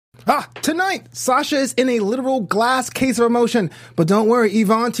Tonight, Sasha is in a literal glass case of emotion. But don't worry,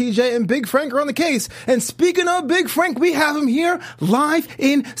 Yvonne, TJ, and Big Frank are on the case. And speaking of Big Frank, we have him here live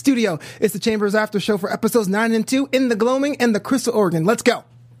in studio. It's the Chambers After Show for episodes 9 and 2 in the Gloaming and the Crystal Oregon. Let's go.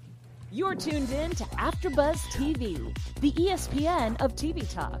 You're tuned in to AfterBuzz TV, the ESPN of TV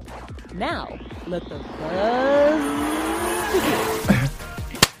talk. Now, let the buzz begin.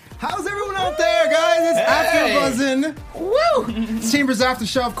 How's everyone out there, guys? It's AfterBuzzin'. Woo! It's Chambers After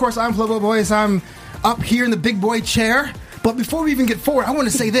Show. Of course, I'm Flobo Boys. I'm up here in the big boy chair. But before we even get forward, I want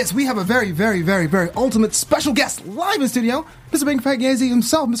to say this. We have a very, very, very, very ultimate special guest live in studio. Mr. Big Fat Gazy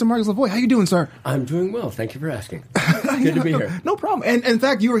himself, Mr. Marcus Lavoie. How you doing, sir? I'm doing well. Thank you for asking. Good to be here. No problem. And in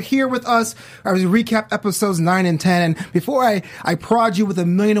fact, you were here with us. I was recap episodes 9 and 10. And before I prod you with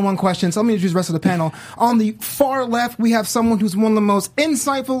 1,000,001 questions, let me introduce the rest of the panel. On the far left, we have someone who's one of the most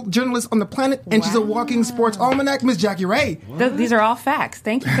insightful journalists on the planet, and she's a walking sports almanac, Miss Jackie Ray. These are all facts.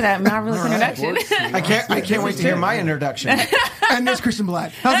 Thank you for that marvelous introduction. I can't wait to hear my introduction. And there's Christian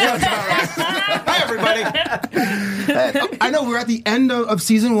Black. How's it going? Hi, everybody. I know we're at the end of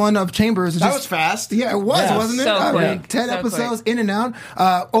season 1 of Chambers. That was fast. Yeah, it was, wasn't it? So quick. 10 So episodes quick. in and out.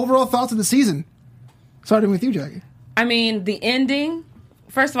 Overall thoughts of the season? Starting with you, Jackie. I mean, the ending.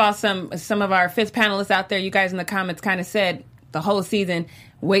 First of all, some of our fifth panelists out there, you guys in the comments kind of said the whole season.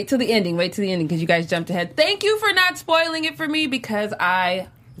 Wait till the ending, because you guys jumped ahead. Thank you for not spoiling it for me because I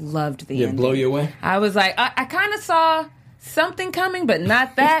loved the ending. Did it blow you away? I was like, I kind of saw something coming, but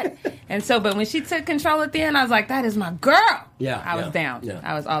not that. But when she took control at the end, I was like, that is my girl. I was down. Yeah.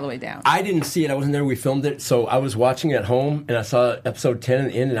 I was all the way down. I didn't see it. I wasn't there. We filmed it. So I was watching at home, and I saw episode 10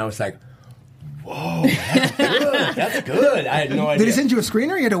 at the end, and I was like, whoa, that's good. That's good. I had no idea. Did he send you a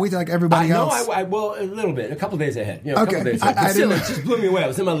screener? You had to wait till like everybody else? No, well, a little bit. A couple days ahead. A Okay. couple days ahead. But still, I it just blew me away. I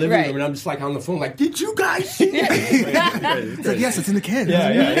was in my living room, and I'm just like on the phone, like, did you guys see it? It's like, yes, it's in the can.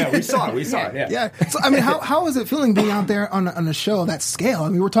 Yeah. We saw it. Yeah. So, I mean, how is it feeling being out there on a show of that scale? I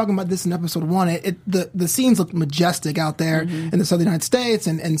mean, we're talking about this in episode 1. The scenes look majestic out there in the Southern United States,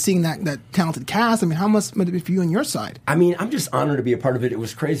 and seeing that talented cast. I mean, how must it be for you on your side? I mean, I'm just honored to be a part of it. It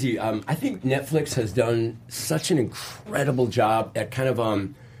was crazy. I think Netflix has done such an incredible job at kind of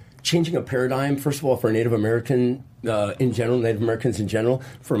changing a paradigm, first of all, for Native American in general, Native Americans in general,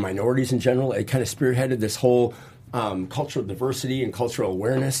 for minorities in general. It kind of spearheaded this whole cultural diversity and cultural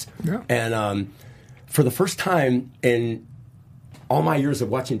awareness. Yeah. And for the first time in all my years of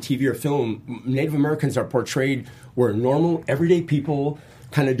watching TV or film, Native Americans are portrayed where normal, everyday people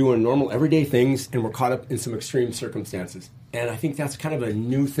kind of doing normal, everyday things, and we're caught up in some extreme circumstances. And I think that's kind of a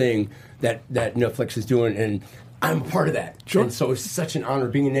new thing that Netflix is doing, and I'm a part of that. Sure. And so it's such an honor.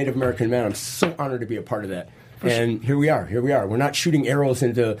 Being a Native American man, I'm so honored to be a part of that. And here we are. We're not shooting arrows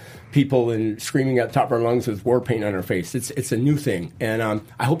into people and screaming at the top of our lungs with war paint on our face. It's a new thing. And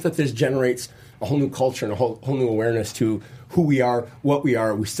I hope that this generates a whole new culture and a whole new awareness to who we are, what we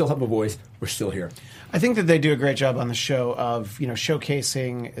are. We still have a voice. We're still here. I think that they do a great job on the show of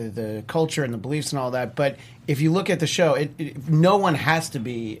showcasing the culture and the beliefs and all that. But if you look at the show, no one has to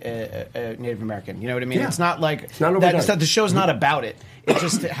be a Native American. You know what I mean? Yeah. It's not like it's not overdone. the show's not about it. It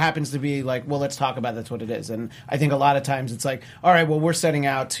just happens to be like, well, let's talk about that's what it is. And I think a lot of times it's like, all right, well, we're setting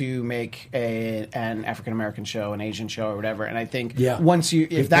out to make an African American show, an Asian show, or whatever. And I think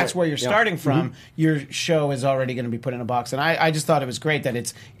if that's where you're starting from, your show is already going to be put in a box. And I just thought it was great that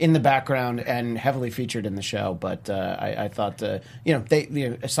it's in the background and heavily featured in the show. But I thought,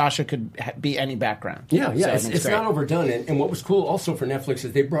 Sasha could be any background. Yeah, So it's not overdone. And what was cool also for Netflix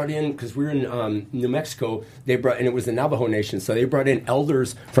is they brought in, because we were in New Mexico, and it was the Navajo Nation, so they brought in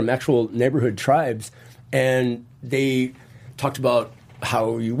elders from actual neighborhood tribes, and they talked about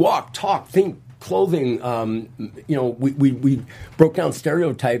how you walk, talk, think, clothing. We broke down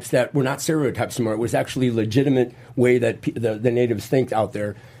stereotypes that were not stereotypes anymore. It was actually a legitimate way that the natives think out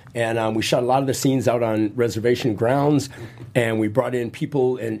there. And we shot a lot of the scenes out on reservation grounds, and we brought in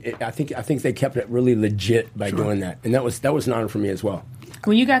people, and I think they kept it really legit by doing that, and that was an honor for me as well.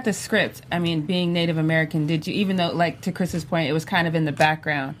 When you got the script, I mean, being Native American, did you, even though, like, to Chris's point, it was kind of in the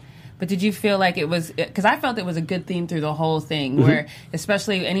background, but did you feel like it was, because I felt it was a good theme through the whole thing, where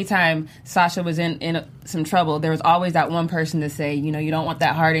especially anytime Sasha was in some trouble, there was always that one person to say, you don't want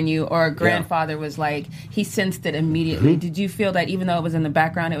that heart in you, or a grandfather was like, he sensed it immediately. Did you feel that even though it was in the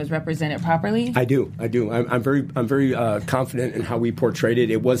background, it was represented properly? I do. I'm very confident in how we portrayed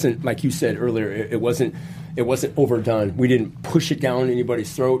it. It wasn't, like you said earlier, it wasn't overdone. We didn't push it down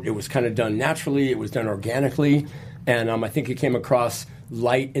anybody's throat. It was kind of done naturally. It was done organically. And I think it came across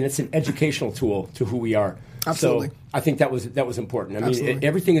light, and it's an educational tool to who we are. Absolutely. So I think that was important. I mean, Absolutely.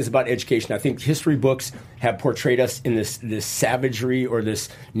 everything is about education. I think history books have portrayed us in this savagery or this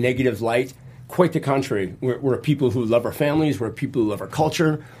negative light. Quite the contrary. We're people who love our families. We're people who love our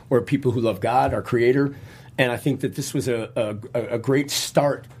culture. We're people who love God, our Creator. And I think that this was a great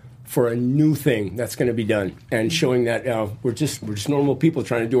start for a new thing that's going to be done, and showing that we're just normal people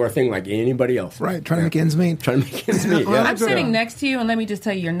trying to do our thing like anybody else. Right, trying to make ends meet. Trying to make ends meet. Well, Yeah. I'm sitting next to you, and let me just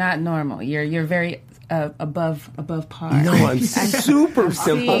tell you, you're not normal. You're very above par. No, I'm super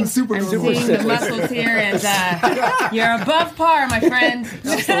simple. I'm super I'm simple. seeing the muscles here, and you're above par, my friend.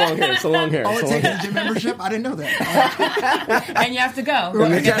 It's the long hair. It's the long hair. All It's it the long takes hair. is gym membership. I didn't know that. And you have to go.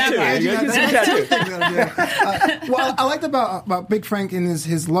 Right. Get that Tattoo. part. You gotta get some tattoo. Well, I liked about Big Frank and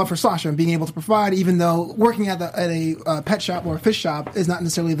his love for Sasha and being able to provide, even though working at a pet shop or a fish shop is not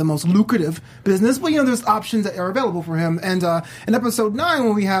necessarily the most lucrative business, but there's options that are available for him. And in episode 9,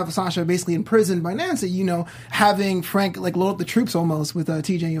 when we have Sasha basically imprisoned by Nancy, having Frank like load up the troops almost with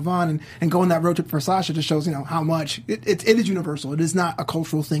TJ and Yvonne and go on that road trip for Sasha just shows how much it is universal. It is not a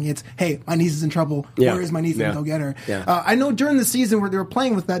cultural thing. It's, hey, my niece is in trouble. Yeah. Where is my niece? Yeah. And go get her. Yeah. I know during the season where they were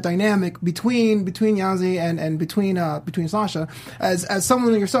playing with that dynamic between Yazzie and between Sasha, as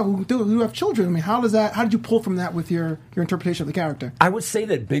someone like yourself who have children, I mean, how did you pull from that with your interpretation of the character? I would say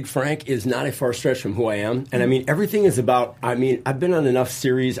that Big Frank is not a far stretch from who I am. And I mean, everything is about, I've been on enough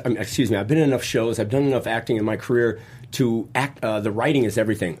series, I've been in enough shows, I've done enough acting in my career to act. The writing is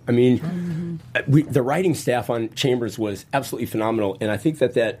everything. I mean, the writing staff on Chambers was absolutely phenomenal. And I think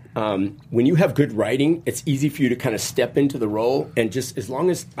that when you have good writing, it's easy for you to kind of step into the role. And just as long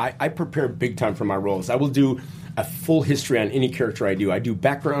as I prepare big time for my roles, I will do a full history on any character I do. I do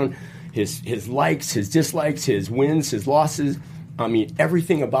background, his likes, his dislikes, his wins, his losses. I mean,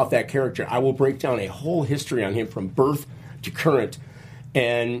 everything about that character. I will break down a whole history on him from birth to current.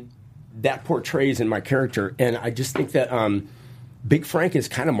 And that portrays in my character. And I just think that Big Frank is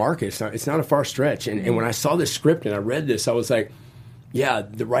kind of Marcus. It's not a far stretch. And when I saw this script and I read this, I was like, yeah,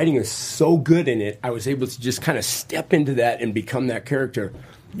 the writing is so good in it. I was able to just kind of step into that and become that character.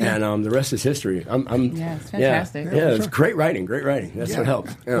 Yeah. And the rest is history. Yeah, it's fantastic. Yeah, it's great writing. That's what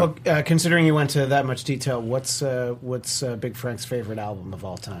helps. Yeah. Well, considering you went to that much detail, what's Big Frank's favorite album of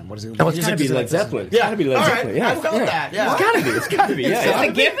all time? What is it? Oh, it's got to be Led Zeppelin. It's got to be Led Zeppelin. Yeah, I felt that. Yeah, It's got to be. Yeah, Is it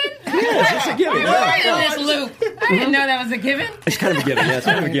a given? Yeah, it's a given. Right in this loop. I didn't know that was a given. It's kind of a given. Yeah, it's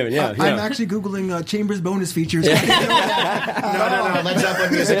kind of a given. Yeah. I'm actually Googling Chambers bonus features. No. Led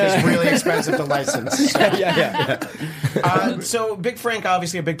Zeppelin music is really expensive to license. So Big Frank,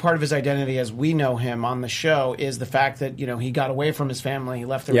 obviously a big part of his identity as we know him on the show is the fact that he got away from his family, he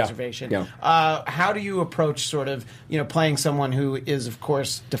left the reservation. Yeah. How do you approach sort of playing someone who is of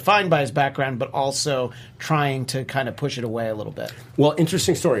course defined by his background, but also trying to kind of push it away a little bit? Well,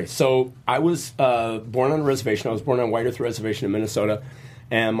 interesting story. So I was born on a reservation. I was born on White Earth Reservation in Minnesota.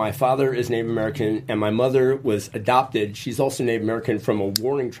 And my father is Native American, and my mother was adopted. She's also Native American from a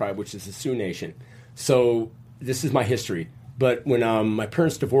warring tribe, which is the Sioux Nation. So this is my history. But when my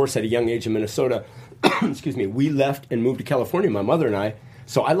parents divorced at a young age in Minnesota, we left and moved to California, my mother and I.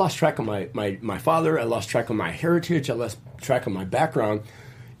 So I lost track of my father. I lost track of my heritage. I lost track of my background.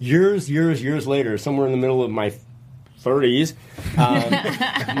 Years later, somewhere in the middle of my 30s,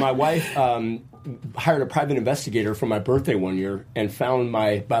 my wife hired a private investigator for my birthday one year and found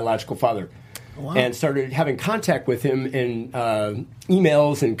my biological father. Wow. And started having contact with him in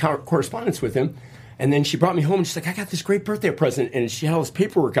emails and correspondence with him. And then she brought me home and she's like, I got this great birthday present. And she had all this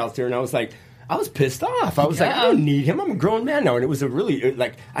paperwork out there. And I was pissed off. I was like, I don't need him. I'm a grown man now. And it was I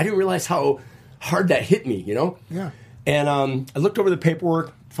didn't realize how hard that hit me, Yeah. And I looked over the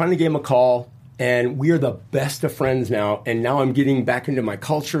paperwork, finally gave him a call. And we are the best of friends now. And now I'm getting back into my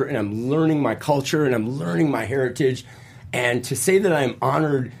culture, and I'm learning my culture, and I'm learning my heritage. And to say that I'm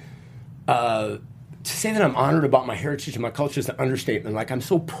honored, about my heritage and my culture is an understatement. Like, I'm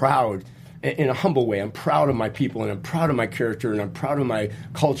so proud, in a humble way. I'm proud of my people, and I'm proud of my character, and I'm proud of my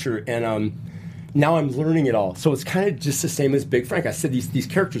culture. And now I'm learning it all. So it's kind of just the same as Big Frank. I said these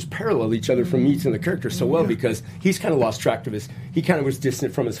characters parallel each other from each of the characters so well because he's kind of lost track of he kind of was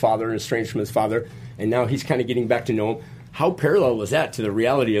distant from his father and estranged from his father, and now he's kind of getting back to know him. How parallel was that to the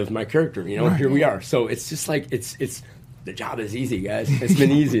reality of my character? Here we are. So it's just like it's the job is easy, guys. It's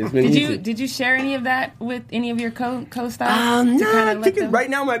been easy. Did you share any of that with any of your co-stars? No, I think right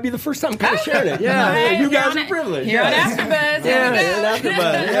now might be the first time I'm kind of sharing it. Yeah, you guys are privileged. Here on AfterBuzz.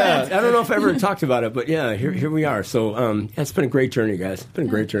 Yeah. I don't know if I ever talked about it, but yeah, here we are. So it's been a great journey, guys. It's been a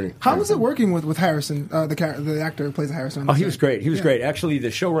great journey. How was it working with Harrison, the actor who plays Harrison? Oh, he was great. He was great. Actually, the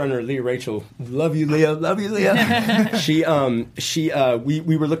showrunner, Leah Rachel, love you, Leah.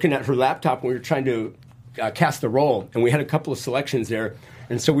 We were looking at her laptop and we were trying to cast the role, and we had a couple of selections there.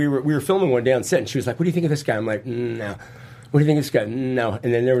 And so we were filming one day on set, and she was like, "What do you think of this guy?" I'm like, "No." What do you think of this guy? No.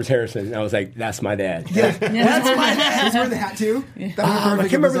 And then there was Harrison, and I was like, "That's my dad." Yeah, that's my dad. Was he wearing the hat too? I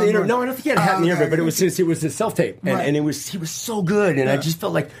can't remember the interview. No, I don't think he had a hat in the interview, but it was his self tape, and, Right. and he was so good, and I just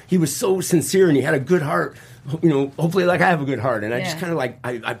felt like he was so sincere, and he had a good heart. You know, hopefully, like I have a good heart, and I just kind of like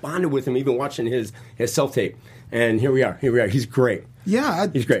I bonded with him, even watching his self tape. And here we are. He's great. Yeah,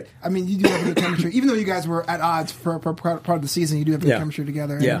 he's great. I mean, you do have good chemistry. Even though you guys were at odds for part of the season, you do have good chemistry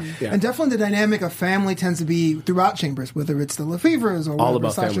together. And definitely the dynamic of family tends to be throughout Chambers, whether it's the Lefevres or all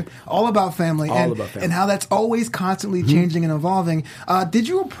about Sasha, family. All about family. And how that's always constantly changing and evolving. Did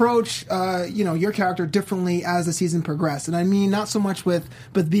you approach your character differently as the season progressed? And I mean, not so much with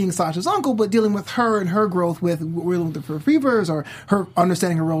being Sasha's uncle, but dealing with her and her growth with the Lefevres, or her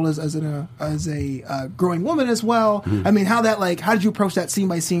understanding her role as a growing woman as well. I mean, how did you approach that scene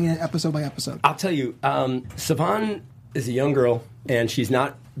by scene, episode by episode? I'll tell you, Siobhan is a young girl, and she's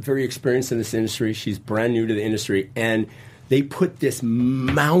not very experienced in this industry. She's brand new to the industry, and they put this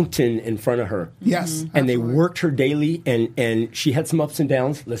mountain in front of her. Yes. And they worked her daily, and she had some ups and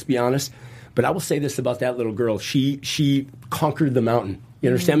downs, let's be honest. But I will say this about that little girl. She conquered the mountain. You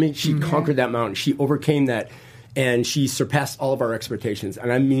understand me? She conquered that mountain. She overcame that, and she surpassed all of our expectations.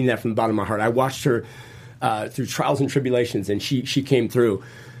 And I mean that from the bottom of my heart. I watched her through trials and tribulations, and she came through.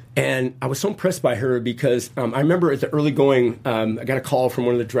 And I was so impressed by her because I remember at the early going, I got a call from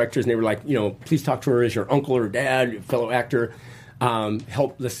one of the directors, and they were like, please talk to her as your uncle or dad, fellow actor.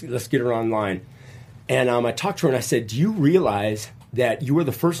 Let's get her online. And I talked to her, and I said, do you realize that you are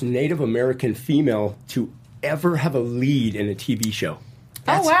the first Native American female to ever have a lead in a TV show?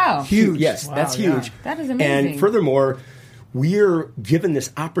 That's wow. Huge. Yes, wow, that's huge. Yeah. That is amazing. And furthermore, we're given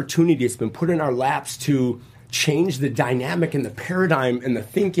this opportunity. It's been put in our laps to change the dynamic and the paradigm and the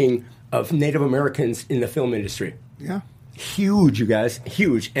thinking of Native Americans in the film industry. Yeah. Huge, you guys.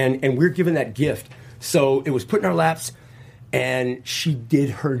 Huge. And we're given that gift. So it was put in our laps, and she did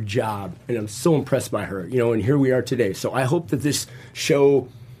her job. And I'm so impressed by her, and here we are today. So I hope that this show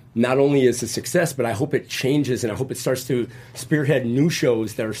not only is a success, but I hope it changes, and I hope it starts to spearhead new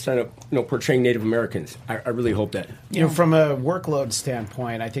shows that are starting to, portraying Native Americans. I really hope that. From a workload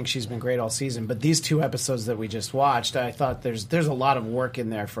standpoint, I think she's been great all season. But these 2 episodes that we just watched, I thought there's a lot of work in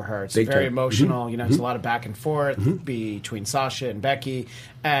there for her. It's Big very time. emotional. It's a lot of back and forth between Sasha and Becky,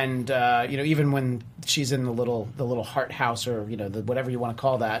 and even when she's in the little heart house, or whatever you want to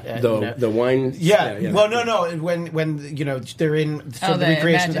call that, The wine. Yeah. Well, no. When they're in the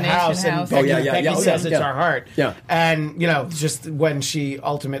recreation of the house, and Becky says it's our heart. Yeah. And just when she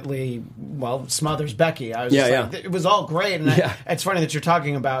ultimately smothers Becky, I was it was all great. And it's funny that you're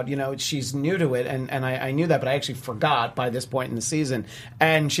talking about she's new to it, and I knew that, but I actually forgot by this point in the season.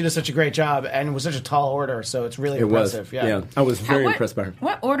 And she does such a great job, and it was such a tall order, so it's really impressive. Yeah, I was very impressed by her.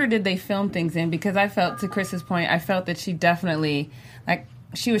 What order did they film things in? Because I felt, to Chris's point, I felt that she definitely,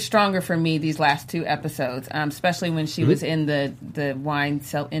 she was stronger for me these last 2 episodes, especially when she was in the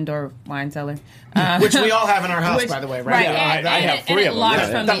indoor wine cellar. Which we all have in our house, by the way, right? Right, I have 3 of them. Locks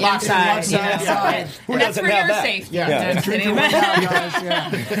from the inside. Who That's doesn't for have your that? safety.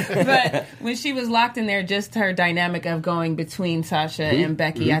 Yeah. But when she was locked in there, just her dynamic of going between Sasha and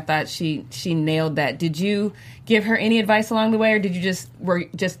Becky, I thought she nailed that. Did you give her any advice along the way, or did you were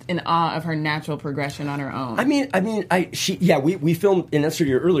just in awe of her natural progression on her own? We filmed, in answer to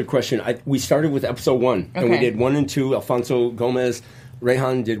your earlier question, we started with episode 1, and we did 1 and 2. Alfonso Gomez,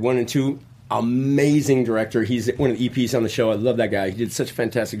 Rehan did 1 and 2. Amazing director. He's one of the EPs on the show. I love that guy. He did such a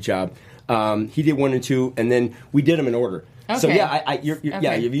fantastic job. He did 1 and 2, and then we did them in order. Okay. So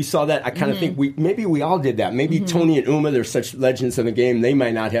if you saw that, I kind of think we all did that. Maybe Tony and Uma, they're such legends in the game, they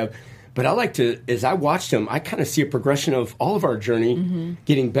might not have. But I like to, as I watched them, I kind of see a progression of all of our journey,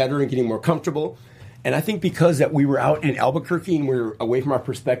 getting better and getting more comfortable. And I think because that we were out in Albuquerque and we were away from our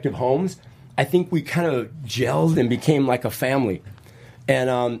prospective homes, I think we kind of gelled and became like a family. And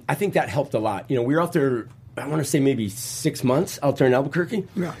I think that helped a lot. We were out there, I want to say maybe 6 months out there in Albuquerque.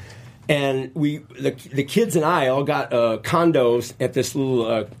 Yeah. And the kids and I all got condos at this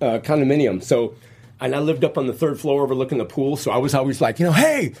little condominium. And I lived up on the 3rd floor overlooking the pool, so I was always like,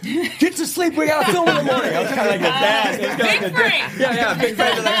 hey, get to sleep, we got to film in the morning. I was kind of like a dad. Big Frank. Yeah, Big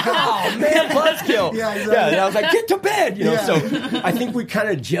Frank. Like, oh, man, buzzkill. Yeah, exactly. And I was like, get to bed. So I think we kind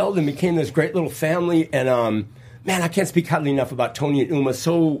of gelled and became this great little family. And, man, I can't speak highly enough about Tony and Uma.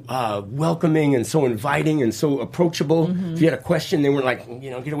 So welcoming and so inviting and so approachable. If you had a question, they weren't like,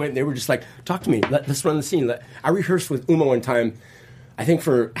 get away. They were just like, talk to me. Let's run the scene. I rehearsed with Uma one time, I think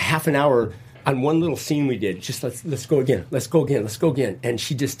for half an hour, on one little scene we did, just let's go again, let's go again, and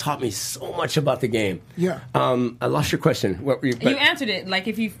she just taught me so much about the game. Yeah. I lost your question. What were you? You answered it, like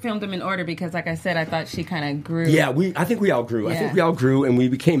if you filmed them in order, because like I said, I thought she kind of grew. Yeah, I think we all grew. Yeah. I think we all grew, and we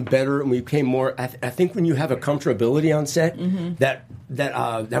became better, and we became more. I think when you have a comfortability on set,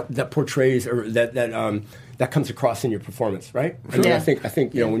 that portrays or that comes across in your performance, right? I mean, Yeah. I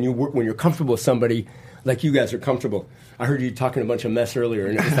think when you're comfortable with somebody. Like you guys are comfortable. I heard you talking a bunch of mess earlier,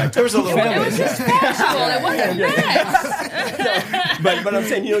 and it was like There was a little It was just casual. It wasn't mess. but I'm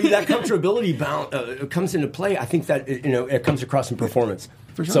saying, that comfortability comes into play. I think that it comes across in performance.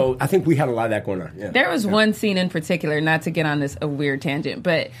 For sure. So I think we had a lot of that going on. Yeah. There was one scene in particular, not to get on a weird tangent,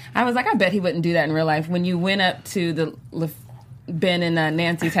 but I was like, I bet he wouldn't do that in real life. When you went up to Ben and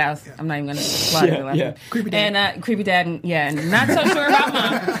Nancy's house. I'm not even going to slide it. Yeah. Creepy Dad. And Creepy Dad, and not so sure about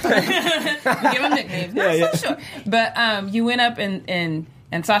Mom. Give him nicknames. Not so sure. But you went up and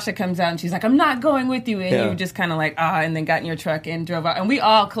Sasha comes out and she's like, I'm not going with you. And you just kind of like, and then got in your truck and drove out. And we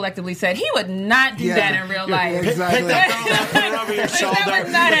all collectively said, he would not do that in real life. Exactly. Pick that girl up, put her over your shoulder.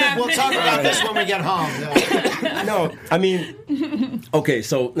 would not happen. We'll talk about this when we get home. Yeah. No, I mean, okay,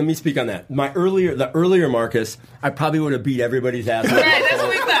 so let me speak on that. The earlier Marcus, I probably would have beat everybody's ass. Right, that's what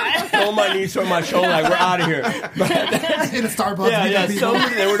we thought. Throw my knees on my shoulder, like, we're out of here. In a Starbucks. Yeah. So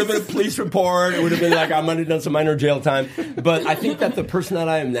there would have been a police report. It would have been like I might have done some minor jail time. But I think that the person that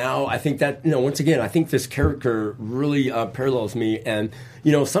I am now, I think that once again, I think this character really parallels me. And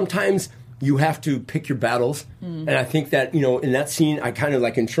sometimes you have to pick your battles. And I think that in that scene, I kind of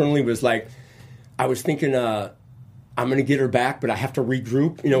like internally was like, I was thinking, I'm going to get her back, but I have to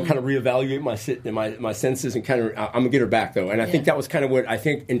regroup, kind of reevaluate my senses and kind of, I'm going to get her back, though. And I think that was kind of what I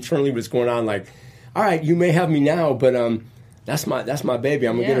think internally was going on. Like, all right, you may have me now, but that's my baby.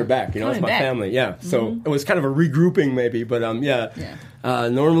 I'm going to get her back. It's my family. Yeah. So it was kind of a regrouping maybe, but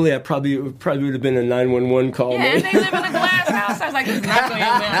normally I probably would have been a 911 call. Yeah, maybe. and they live in a glass house. I was like, this is not going to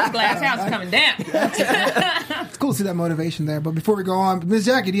end well. This glass house is coming down. It's cool to see that motivation there. But before we go on, Ms.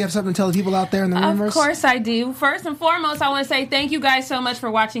 Jackie, do you have something to tell the people out there in the room? Of course I do. First and foremost, I want to say thank you guys so much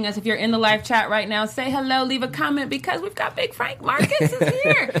for watching us. If you're in the live chat right now, say hello, leave a comment, because we've got Big Frank Marcus is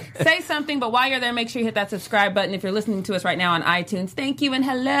here. Say something, but while you're there, make sure you hit that subscribe button. If you're listening to us right now on iTunes, thank you and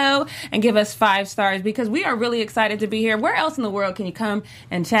hello, and give us 5 stars, because we are really excited to be here. Where else in the world can you come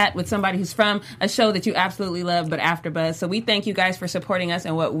and chat with somebody who's from a show that you absolutely love, but AfterBuzz? So we thank you guys for supporting us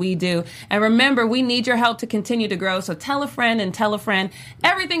and what we do. And remember, we need your help to continue to grow. So tell a friend and tell a friend.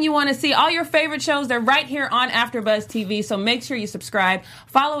 Everything you want to see, all your favorite shows, they're right here on AfterBuzz TV. So make sure you subscribe,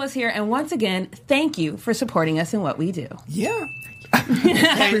 follow us here, and once again, thank you for supporting us in what we do. Yeah.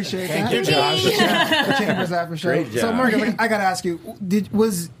 Appreciate that. Thank you, Josh. The Chambers After Show. Great job. So, Marcus, I got to ask you,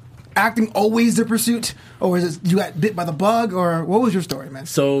 was acting always the pursuit, or was it you got bit by the bug, or what was your story, man?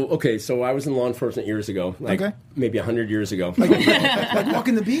 So I was in law enforcement years ago, maybe 100 years ago. Like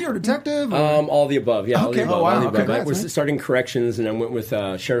walking the beat or detective? Or? All the above, yeah. Okay. All the above, Oh, wow. all the above. Okay. I was starting corrections, and I went with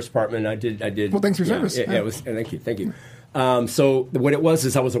Sheriff's Department. I did. Well, thanks for your service. Yeah, it was. Thank you. So what it was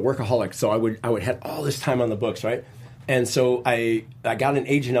is I was a workaholic. So I would have all this time on the books, right? And so I got an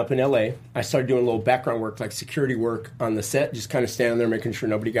agent up in L.A. I started doing a little background work, like security work on the set, just kind of standing there making sure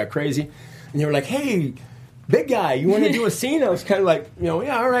nobody got crazy. And they were like, hey, big guy, you want to do a scene? I was kind of like, yeah,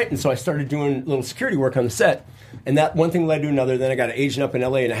 all right. And so I started doing a little security work on the set. And that one thing led to another. Then I got an agent up in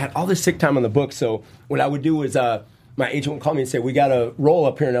L.A. and I had all this sick time on the book. So what I would do is my agent would call me and say, we got a role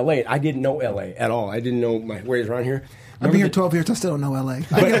up here in L.A. I didn't know L.A. at all. I didn't know my ways around here. I've been here 12 years. I still don't know LA.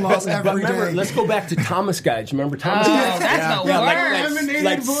 I get lost every remember, day. let's go back to Thomas Guides. Remember Thomas Oh, Guides? that's the worst.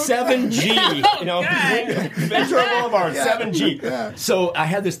 Like 7G, Ventura Boulevard, 7G. Yeah. So I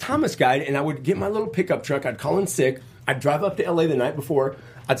had this Thomas Guide, and I would get my little pickup truck. I'd call in sick. I'd drive up to LA the night before.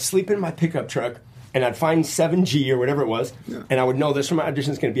 I'd sleep in my pickup truck, and I'd find 7G or whatever it was, and I would know this is where my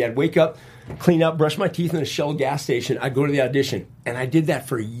audition's going to be. I'd wake up, clean up, brush my teeth in a Shell gas station. I'd go to the audition, and I did that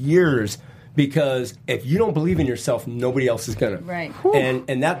for years. Because if you don't believe in yourself, nobody else is gonna. Right.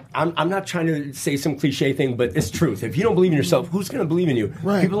 And that I'm not trying to say some cliche thing, but it's truth. If you don't believe in yourself, who's gonna believe in you?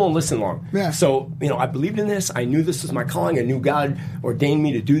 Right. People don't listen long. Yeah. So I believed in this. I knew this was my calling. I knew God ordained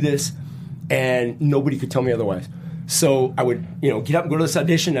me to do this, and nobody could tell me otherwise. So I would get up and go to this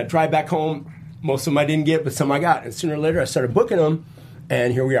audition. I'd drive back home. Most of them I didn't get, but some I got. And sooner or later, I started booking them.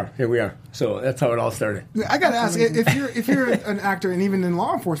 And here we are. So that's how it all started. I gotta ask, if you're an actor and even in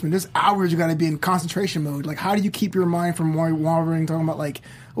law enforcement, there's hours you gotta be in concentration mode. Like, how do you keep your mind from wandering, talking about like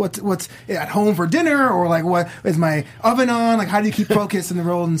what's at home for dinner, or like what is my oven on? Like, how do you keep focused in the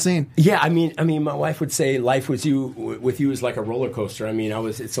role and scene? Yeah, I mean, my wife would say life with you is like a roller coaster. I mean,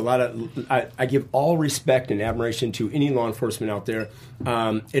 it's a lot of. I give all respect and admiration to any law enforcement out there.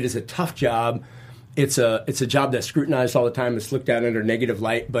 It is a tough job. It's a job that's scrutinized all the time. It's looked at under negative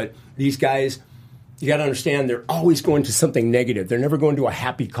light. But these guys, you got to understand, they're always going to something negative. They're never going to a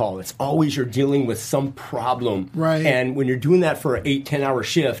happy call. It's always you're dealing with some problem. Right. And when you're doing that for an 8-10 hour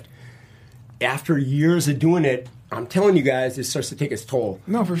shift, after years of doing it, I'm telling you guys, it starts to take its toll.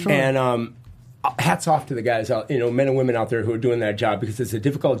 No, for sure. And hats off to the guys out, men and women out there who are doing that job, because it's a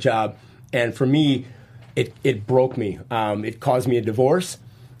difficult job. And for me, it broke me. It caused me a divorce.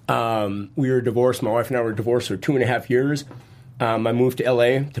 We were divorced. My wife and I were divorced for 2.5 years. I moved to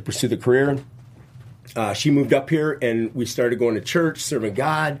L.A. to pursue the career. She moved up here, and we started going to church, serving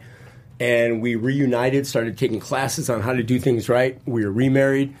God, and we reunited, started taking classes on how to do things right. We were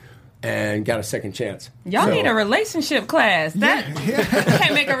remarried and got a second chance. Y'all need a relationship class. That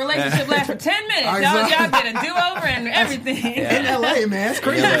can't make a relationship last for 10 minutes. Y'all get a do-over and everything. In L.A., man, it's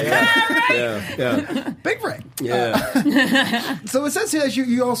crazy. Yeah. Big Frank. Yeah. So it says here that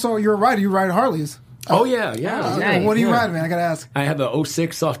you're a rider. You ride Harleys. Oh, yeah. Nice. What do you ride, man? I gotta ask. I have a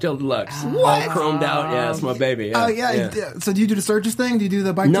 06 Softail Deluxe. What? All chromed out. Yeah, it's my baby. Yeah. So do you do the Sturgis thing? Do you do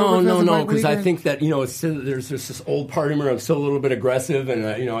the bike tour? No, because I think that, it's still, there's this old part of me where I'm still a little bit aggressive, and,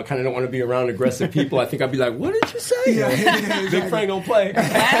 I kind of don't want to be around aggressive people. I think I'd be like, what did you say? Yeah. Big Frank don't play.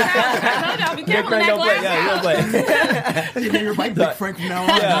 I told y'all, be careful Big Frank in don't play. that Yeah, he don't play. you name your bike Big Frank from now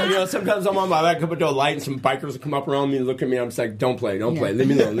on. Yeah, sometimes I'm on my back up into a light, and some bikers will come up around me and look at me, and I'm just like, don't play. Leave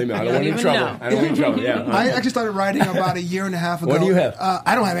me alone. I don't want any trouble. I don't want any trouble. Yeah. I actually started riding about 1.5 years ago. What do you have?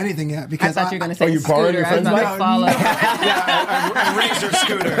 I don't have anything yet because I thought you were going to say you borrowed your friend's bike? Follow. A Razor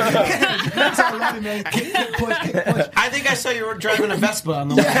scooter. That's all right, man. Kick, push. I think I saw you were driving a Vespa on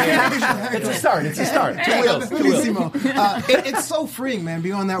the way here. It's a start. Two wheels. It's so freeing, man,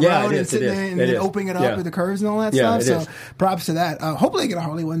 being on that road and sitting there and then opening it up with the curves and all that stuff. So props to that. Hopefully I get a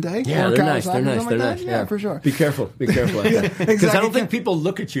Harley one day. Yeah, they're nice. They're nice. Yeah, for sure. Be careful. Because I don't think people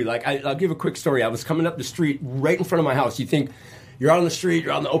look at you. Like, I'll give a quick story. I was coming up the street right in front of my house. You think you're out on the street,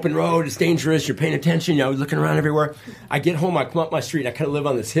 you're on the open road, it's dangerous, you're paying attention, looking around everywhere. I get home, I come up my street, I kind of live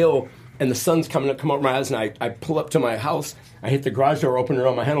on this hill, and the sun's come up my eyes, and I pull up to my house, I hit the garage door opener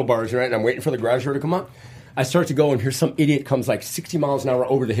on my handlebars, right, and I'm waiting for the garage door to come up. I start to go, and here's some idiot comes like 60 miles an hour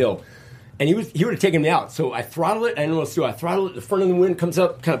over the hill. And he would have taken me out. So I throttle it, I don't know what to do. I throttle it, the front of the wind comes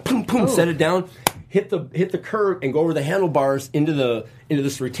up, kind of boom, set it down, hit the curb, and go over the handlebars into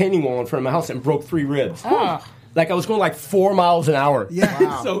this retaining wall in front of my house, and broke 3 ribs. Like, I was going like 4 miles an hour. Yeah.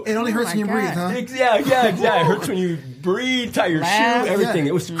 Wow. So it only hurts when you breathe, huh? Yeah, exactly. It hurts when you breathe, tie your shoe, everything.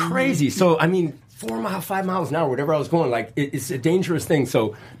 It was crazy. So, 5 miles an hour, whatever I was going, like, it's a dangerous thing.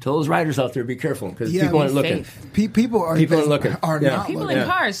 So, to those riders out there, be careful, because people aren't looking. People aren't looking. People in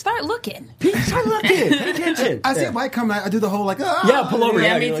cars, start looking. Start looking. Pay attention. I see a bike come, I do the whole, like, pull over.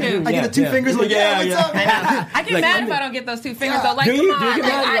 Yeah, me too. I get the 2 fingers, like, what's up? I get mad if I don't get those 2 fingers, though. Like, do you? come on. Do you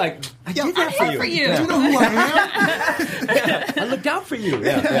get mad? Like, I did that for you. Do you know who I am? I looked out for you.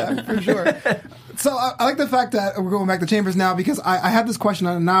 Yeah, for sure. So I like the fact that we're going back to Chambers now, because I had this question,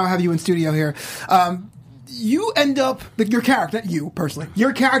 and now I have you in studio here. You end up, your character, not you personally,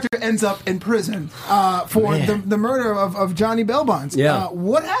 your character ends up in prison for the murder of Johnny Bail Bonds. Yeah.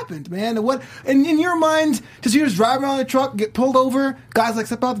 What happened, man? What, and in your mind, does you just drive around the truck, get pulled over, guys like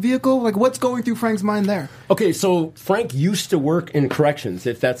step out the vehicle? Like, what's going through Frank's mind there? Okay, so Frank used to work in corrections,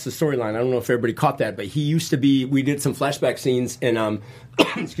 if that's the storyline. I don't know if everybody caught that, but he used to be, we did some flashback scenes, and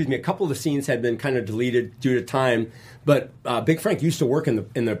excuse me, a couple of the scenes had been kind of deleted due to time. But Big Frank used to work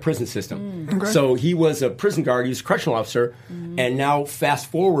in the prison system. Okay. So he was a prison guard, he was a correctional officer, and now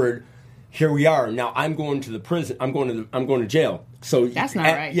fast forward, here we are. Now I'm going to the prison. I'm going to jail. So that's not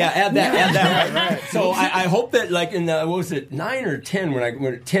right. Yeah, add that. Right. So I hope that, like, in the, what was it, 9 or 10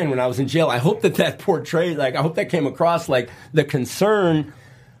 when I was in jail, I hope that portrayed, like, I hope that came across, like, the concern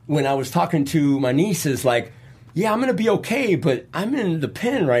when I was talking to my niece is like, yeah, I'm going to be okay, but I'm in the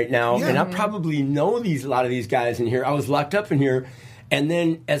pen right now, and I probably know a lot of these guys in here. I was locked up in here, and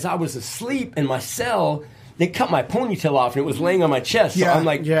then as I was asleep in my cell, they cut my ponytail off, and it was laying on my chest. So I'm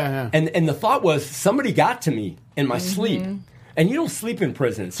like, and the thought was, somebody got to me in my sleep, and you don't sleep in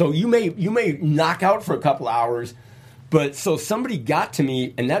prison, so you may knock out for a couple hours, but so somebody got to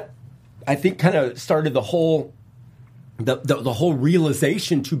me, and that I think kind of started the whole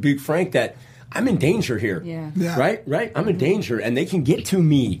realization to Big Frank that I'm in danger here. Yeah. Right. I'm in danger, and they can get to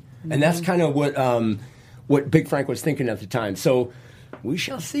me, and that's kind of what Big Frank was thinking at the time. So. We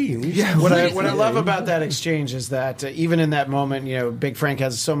shall see. What I love about that exchange is that even in that moment, Big Frank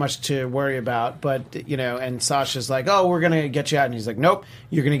has so much to worry about, but and Sasha's like, "Oh, we're gonna get you out," and he's like, "Nope,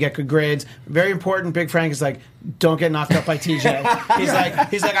 you're gonna get good grades." Very important. Big Frank is like, "Don't get knocked up by TJ."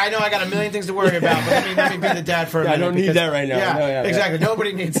 He's like, "I know I got a million things to worry about, but let me be the dad for a minute." I don't need that right now. Yeah, exactly.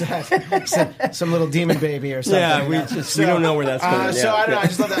 Nobody needs that. Some little demon baby or something. Yeah, we don't know where that's going. So I don't know. I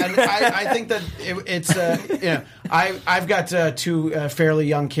just love that. And I think that it's I've got two fairly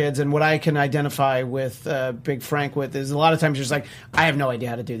young kids, and what I can identify with Big Frank with is a lot of times you're just like, I have no idea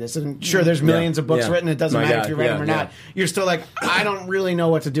how to do this. And sure, there's millions of books written. It doesn't matter if you read them or not. You're still like, I don't really know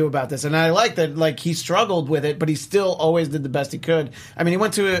what to do about this. And I like that, like, he struggled with it, but he still always did the best he could. I mean, he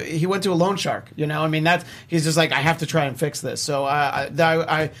went to a loan shark. I mean, he's just like, I have to try and fix this. So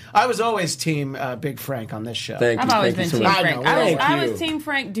I was always team Big Frank on this show. I've always been team Frank. I was team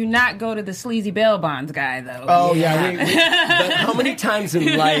Frank. Do not go to the sleazy bail bonds guy, though. Oh yeah. But how many times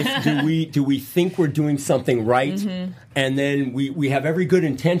in life do we think we're doing something right, and then we have every good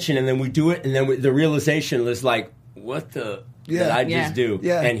intention, and then we do it, and then the realization is like, what the did I just do?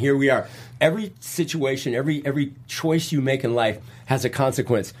 Yeah. And here we are. Every situation, every choice you make in life has a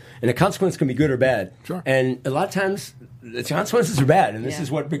consequence, and the consequence can be good or bad. Sure. And a lot of times the consequences are bad, and this is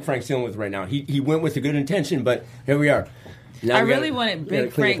what Big Frank's dealing with right now. He went with a good intention, but here we are. Now I really wanted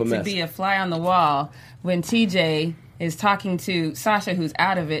Big Frank to be a fly on the wall when TJ is talking to Sasha, who's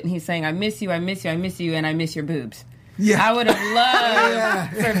out of it, and he's saying, I miss you, I miss you, I miss you, and I miss your boobs. Yeah. I would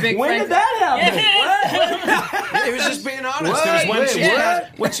have loved for Big Frank. When did that happen? It was just being honest. It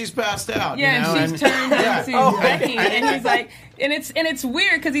was when she's passed out. Yeah, and she's turned into Becky, and he's like, and it's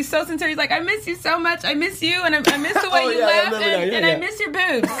weird because he's so sincere. He's like, I miss you so much. I miss you, and I miss the way you laugh, and I miss your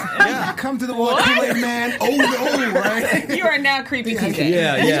boobs. Yeah, come to the Kool-Aid man. Oh, right. You are now creepy TJ.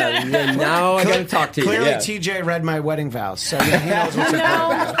 Yeah. Now I got to talk to you. Clearly, TJ read my wedding vows, so he knows what's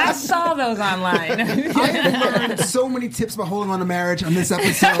up. I saw those online. I have learned so many tips about holding on to marriage on this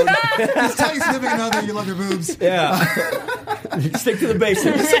episode. Just tell your significant other you love your boobs. Yeah. Stick to the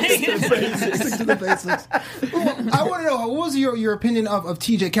basics. Stick to the basics. Well, I want to know, what was your opinion of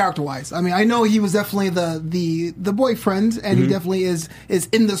TJ character-wise? I mean, I know he was definitely the boyfriend, and he definitely is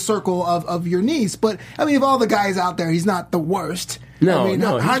in the circle of your niece, but I mean, of all the guys out there, he's not the worst. No, I mean,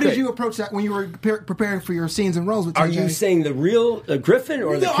 no. How did you approach that when you were preparing for your scenes and roles with TJ? Are you saying the real Griffin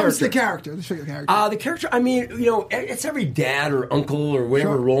or the character? The character. The character. I mean, it's every dad or uncle or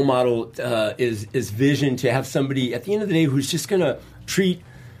whatever role model is vision to have somebody at the end of the day who's just going to treat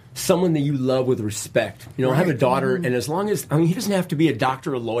someone that you love with respect. I have a daughter, and as long as he doesn't have to be a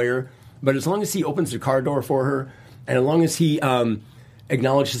doctor or a lawyer, but as long as he opens the car door for her, and as long as he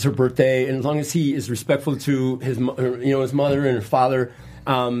acknowledges her birthday, and as long as he is respectful to his mother and her father,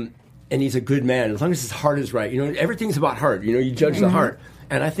 and he's a good man, as long as his heart is right. Everything's about heart. You judge the heart,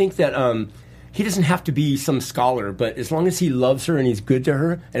 and I think that he doesn't have to be some scholar, but as long as he loves her and he's good to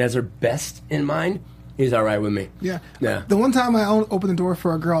her and has her best in mind, he's all right with me. Yeah. The one time I opened the door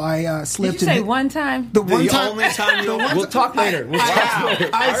for a girl, I slipped. Did you say one time? The only time you We'll talk later.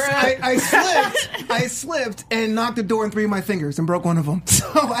 I slipped and knocked the door in 3 of my fingers and broke one of them. So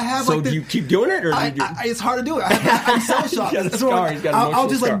I have do you keep doing it? Or it's hard to do it. I'm so shocked. I'll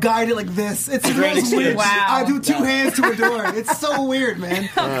just guide it like this. It's really weird. Wow. I do 2 hands to a door. It's so weird, man.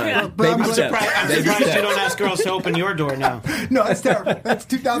 But I'm surprised you don't ask girls to open your door now. No, that's terrible. That's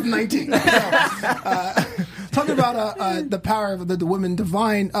 2019. Talking about the power of the women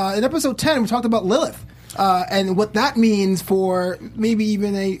divine. In episode 10, we talked about Lilith. And what that means for maybe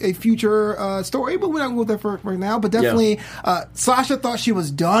even a future story, but we're not going to go there for right now. But definitely, Sasha thought she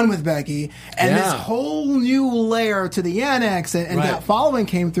was done with Becky, and this whole new layer to the annex and that following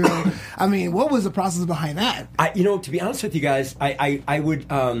came through. I mean, what was the process behind that? To be honest with you guys, I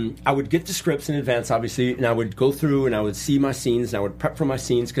would get the scripts in advance, obviously, and I would go through and I would see my scenes and I would prep for my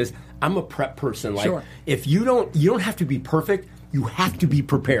scenes because I'm a prep person. Like, if you don't have to be perfect. You have to be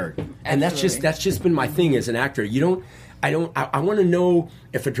prepared, and that's just been my thing as an actor. I want to know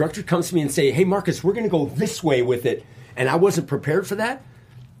if a director comes to me and say, "Hey, Marcus, we're going to go this way with it," and I wasn't prepared for that.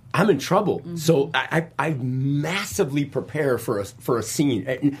 I'm in trouble. Mm-hmm. So I massively prepare for a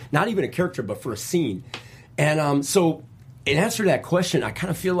scene, not even a character, but for a scene. And so, in answer to that question, I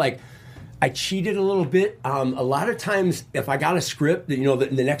kind of feel like I cheated a little bit. A lot of times, if I got a script,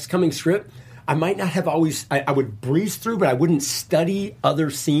 the next coming script. I might not have always, I would breeze through, but I wouldn't study other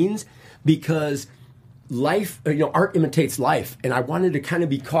scenes because life, art imitates life, and I wanted to kind of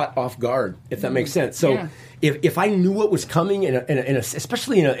be caught off guard, if that makes sense. So if I knew what was coming,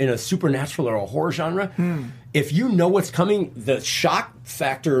 especially in a supernatural or a horror genre, if you know what's coming, the shock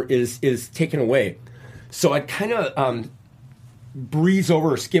factor is taken away. So I kind of breeze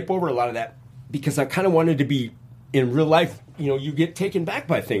over or skip over a lot of that because I kind of wanted to be in real life. You get taken back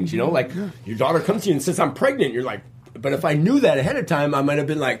by things. Like your daughter comes to you and says, "I'm pregnant." You're like, but if I knew that ahead of time, I might have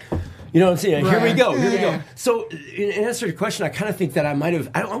been like, you know what I'm saying? Right. Here we go. So, in answer to your question, I kind of think that I might have,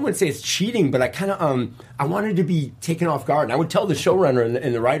 I wouldn't say it's cheating, but I kind of, I wanted to be taken off guard. And I would tell the showrunner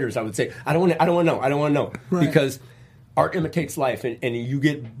and the writers, I would say, I don't want to know. Right. Because art imitates life, and you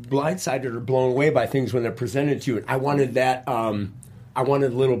get blindsided or blown away by things when they're presented to you. And I wanted that, I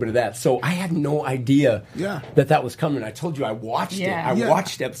wanted a little bit of that. So I had no idea that was coming. I told you I watched it. I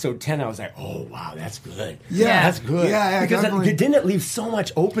watched episode 10. I was like, oh, wow, that's good. Yeah. That's good. Yeah, because definitely. Didn't it leave so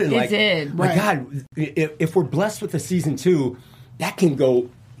much open? It did. My God, if we're blessed with a season 2, that can go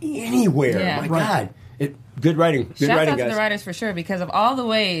anywhere. Yeah. God. Good writing. Good Shout writing, out to guys. the writers for sure, because of all the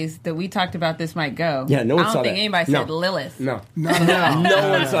ways that we talked about this might go. Yeah, no one I saw don't think that. anybody said Lilith. No No.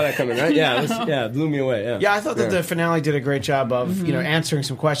 one saw that coming, right? Yeah, it blew me away. Yeah, I thought that the finale did a great job of answering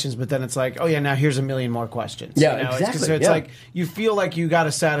some questions, but then it's like, oh yeah, now here's a million more questions. Yeah, exactly. So it's like you feel like you got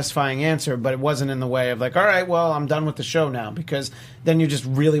a satisfying answer, but it wasn't in the way of like, all right, well, I'm done with the show now, because then you just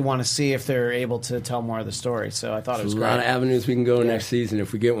really want to see if they're able to tell more of the story. So I thought it was great. A lot of avenues we can go next season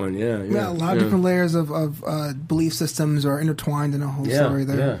if we get one. Yeah, a lot of different layers of belief systems are intertwined in a whole story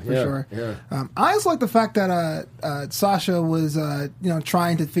there, for sure. Yeah. I also like the fact that Sasha was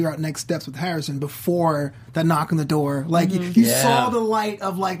trying to figure out next steps with Harrison before that knock on the door. Like you saw the light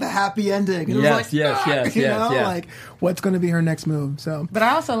of like the happy ending. And it was like, like what's going to be her next move. So, but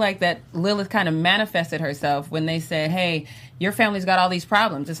I also like that Lilith kind of manifested herself when they said, "Hey, your family's got all these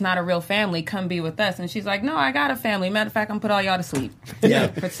problems. It's not a real family. Come be with us." And she's like, "No, I got a family. Matter of fact, I'm gonna put all y'all to sleep." Yeah,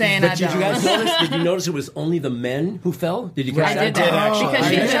 for saying but I did don't. you guys notice? Did you notice it was only the men who fell? Did you catch that? I did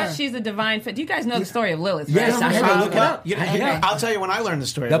actually because she's a divine fit. Do you guys know the story of Lilith? Yes, right? I had to look it up. I'll tell you when I learned the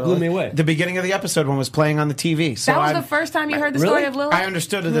story. That of blew Lilith. me away. The beginning of the episode when it was playing on the TV. So That was the first time you heard the Really? story of Lilith? I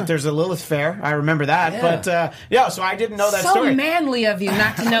understood that there's a Lilith fair. I remember that, but so I didn't know that so story. manly of you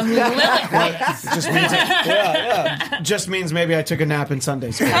not to know who Lilith was. It just means just means maybe I took a nap in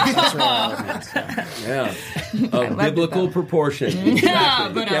Sunday school. That's really all it means. Of biblical proportion.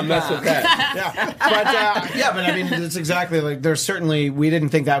 Exactly. but mess with that. But I mean, it's exactly like there's certainly we didn't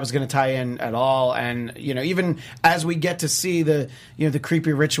think that was going to tie in at all, and even as we get to see the the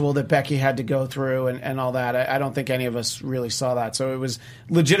creepy ritual that Becky had to go through and all that, I don't think any of us really saw that. So it was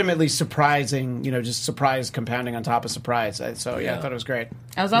legitimately surprising, just surprise compounding on top of surprise. I thought it was great.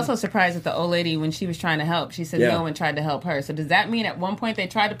 I was also surprised at the old lady when she was trying to help. She said no one tried to help her. So does that mean at one point they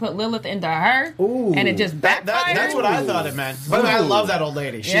tried to put Lilith into her, and it just backfired? That's what I thought it meant. But I love that old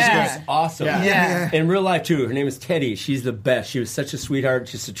lady. She's good. Awesome. Yeah. In real life, too, her name is Teddy. She's the best. She was such a sweetheart.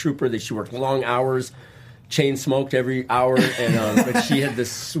 She's a trooper that she worked long hours, chain smoked every hour, and but she had the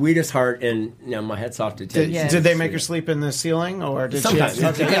sweetest heart, and my head's off to Teddy. Did they make her sleep in the ceiling, or did Sometimes. she?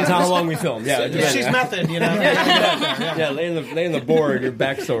 Depends how long we film. Yeah, She's method, lay in the board, your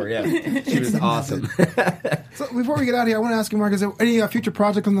back sore. Yeah, she was awesome. So before we get out of here, I want to ask you, Mark, is there any future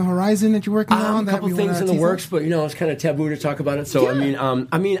project on the horizon that you're working on? A couple things in the works, but it's kind of taboo to talk about it. So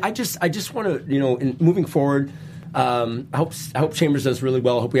I just want to in moving forward. I hope Chambers does really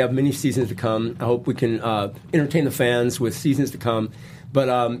well. I hope we have many seasons to come. I hope we can entertain the fans with seasons to come. But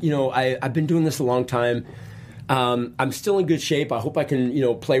I've been doing this a long time. I'm still in good shape. I hope I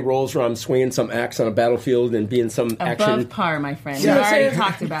can play roles where I'm swinging some axe on a battlefield and be in some action. Above par, my friend. Yeah, We already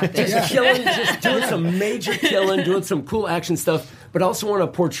talked about this. Just doing some major killing, doing some cool action stuff. But I also want to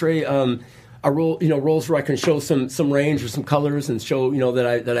portray a role, roles where I can show some range or some colors and show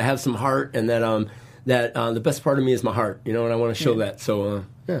that I have some heart, and that the best part of me is my heart, and I want to show that. So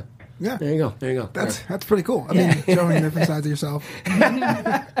yeah. There you go. That's pretty cool. I mean, showing different sides of yourself.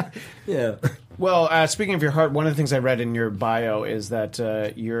 Yeah. Well, speaking of your heart, one of the things I read in your bio is that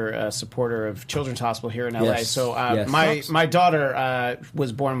you're a supporter of Children's Hospital here in LA. Yes. So Yes. my daughter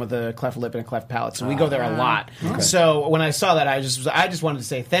was born with a cleft lip and a cleft palate, so we go there a lot. Okay. So when I saw that, I just wanted to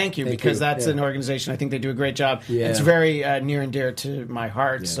say thank you, because you. that's an organization I think they do a great job. Yeah. It's very near and dear to my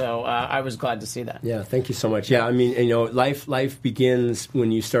heart. So I was glad to see that. Yeah, thank you so much. Yeah, I mean, life begins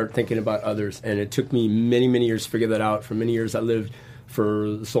when you start thinking about others, and it took me many, many years to figure that out. For many years, I lived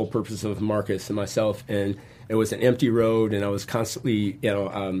for the sole purpose of Marcus and myself, and it was an empty road, and I was constantly,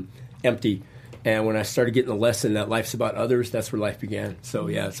 empty. And when I started getting the lesson that life's about others, that's where life began. So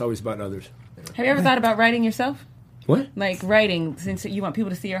yeah, it's always about others. Have you ever thought about writing yourself? What? Like writing, since you want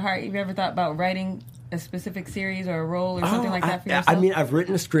people to see your heart. Have you ever thought about writing a specific series or a role or something like that for yourself? I mean, I've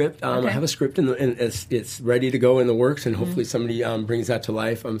written a script. I have a script, and it's ready to go in the works, and hopefully somebody brings that to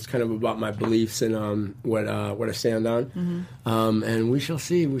life. It's kind of about my beliefs and what I stand on. And we shall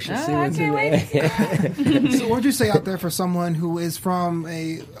see. We shall see what's in there. So what would you say out there for someone who is from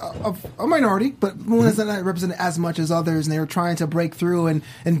a minority, but one that's not represented as much as others, and they're trying to break through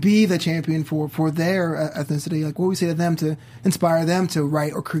and be the champion for their ethnicity? Like, what would we say to them to inspire them to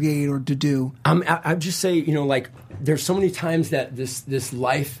write or create or to do? I'd just say, like, there's so many times that this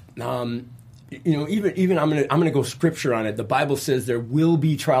life, even I'm gonna go scripture on it. The Bible says there will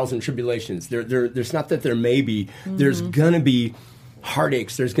be trials and tribulations. There's not that there may be. There's gonna be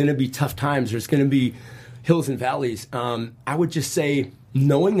heartaches. There's gonna be tough times. There's gonna be hills and valleys. I would just say,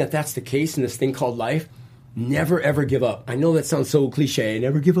 knowing that that's the case in this thing called life, never ever give up. I know that sounds so cliche.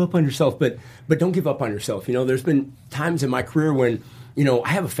 Never give up on yourself, but don't give up on yourself. There's been times in my career when I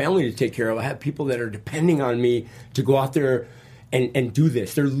have a family to take care of. I have people that are depending on me to go out there and do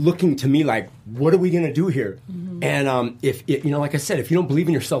this. They're looking to me like, what are we going to do here? And if like I said, if you don't believe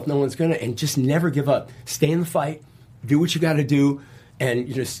in yourself, no one's going to. And just never give up. Stay in the fight. Do what you got to do. And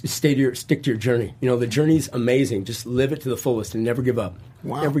you just stick to your journey. The journey's amazing. Just live it to the fullest and never give up.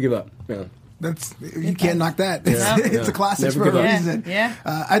 Wow. Never give up. Yeah. You can't knock that. It's a classic for a reason. Yeah.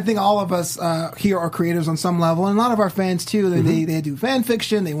 I think all of us here are creators on some level, and a lot of our fans too. They do fan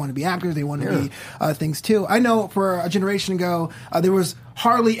fiction. They want to be actors. They want to be things too. I know for a generation ago there was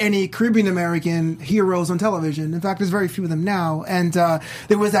hardly any Caribbean American heroes on television. In fact, there's very few of them now, and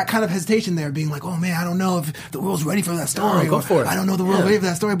there was that kind of hesitation there, being like, "Oh man, I don't know if the world's ready for that story." Go for it. I don't know the world's ready for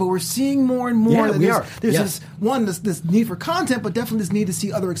that story. But we're seeing more and more. Yeah, that we are. There's this need for content, but definitely this need to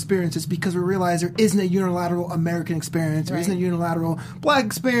see other experiences, because we realize there isn't a unilateral American experience, there isn't a unilateral Black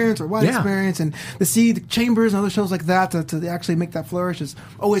experience or white experience, and to see the Chambers and other shows like that to actually make that flourish is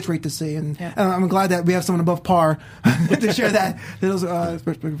always great to see. And I'm glad that we have someone above par to share those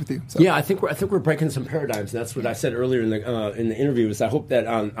perspective with you. So. Yeah, I think we're breaking some paradigms. And that's what I said earlier in the interview. Is I hope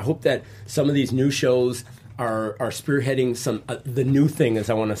that some of these new shows are spearheading some the new thing, as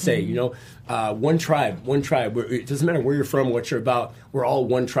I want to say. One tribe. It doesn't matter where you're from, what you're about. We're all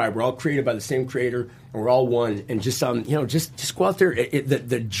one tribe. We're all created by the same creator, and we're all one. And just just go out there.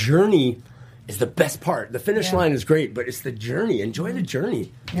 The journey is the best part. The finish line is great, but it's the journey. Enjoy the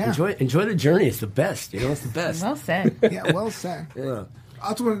journey. Yeah. Enjoy the journey. It's the best. It's the best. Well said. Yeah, well said. Yeah. I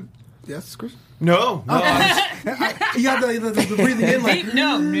just want to. Yes, Chris? No. You have the breathing in like...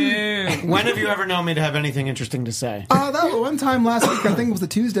 No. When have you ever known me to have anything interesting to say? That one time last week, I think it was the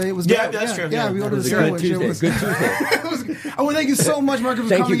Tuesday. It was that's true. Yeah, we ordered a sandwich. Good Tuesday. I want to thank you so much, Marcus,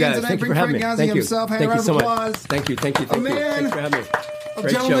 for coming in tonight. Bring Frank Gazzi himself. Hey, round of applause. Thank you. Man. Thanks for having me.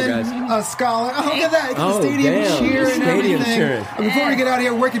 Great gentleman, show, guys. A scholar. Oh, look at that. The stadium cheer and everything. Before we get out of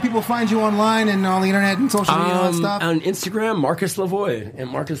here, where can people find you online and on the internet and social media and all that stuff? On Instagram, Marcus Lavoie. And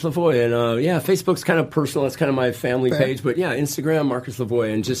Facebook's kind of personal. It's kind of my family page. But yeah, Instagram, Marcus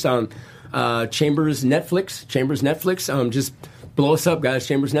Lavoie. And just on Chambers Netflix. Just blow us up, guys.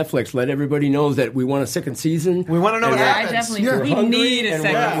 Chambers Netflix. Let everybody know that we want a second season. We want to know what happens. I definitely we need a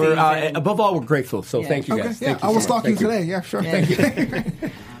second season. Above all, we're grateful. So thank you, guys. I will stalk you today. Yeah, sure. Yeah. Thank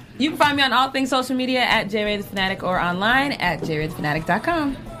you. You can find me on all things social media at JRayTheFanatic or online at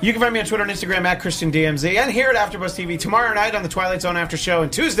JRayTheFanatic.com. You can find me on Twitter and Instagram at ChristianDMZ, and here at AfterBuzz TV tomorrow night on the Twilight Zone After Show,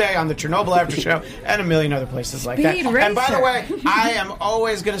 and Tuesday on the Chernobyl After Show, and a million other places like that. Racer. And by the way, I am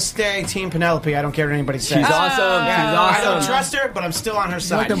always going to stay Team Penelope. I don't care what anybody says. She's awesome. I don't trust her, but I'm still on her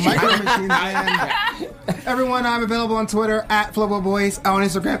side. Like the micro machines, man. Everyone, I'm available on Twitter at FloboBoys, on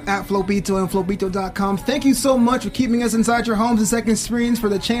Instagram at FloBito and FloBito.com. Thank you so much for keeping us inside your homes and second screens for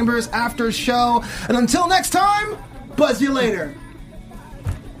the Chambers After Show. And until next time, buzz you later.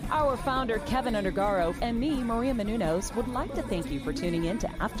 Our founder, Kevin Undergaro, and me, Maria Menounos, would like to thank you for tuning in to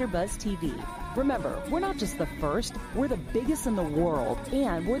AfterBuzz TV. Remember, we're not just the first, we're the biggest in the world,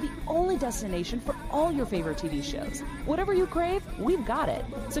 and we're the only destination for all your favorite TV shows. Whatever you crave, we've got it.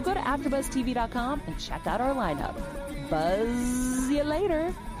 So go to AfterBuzzTV.com and check out our lineup. Buzz you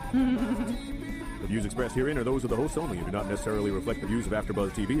later. The views expressed herein are those of the hosts only and do not necessarily reflect the views of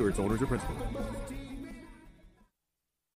AfterBuzz TV or its owners or principals.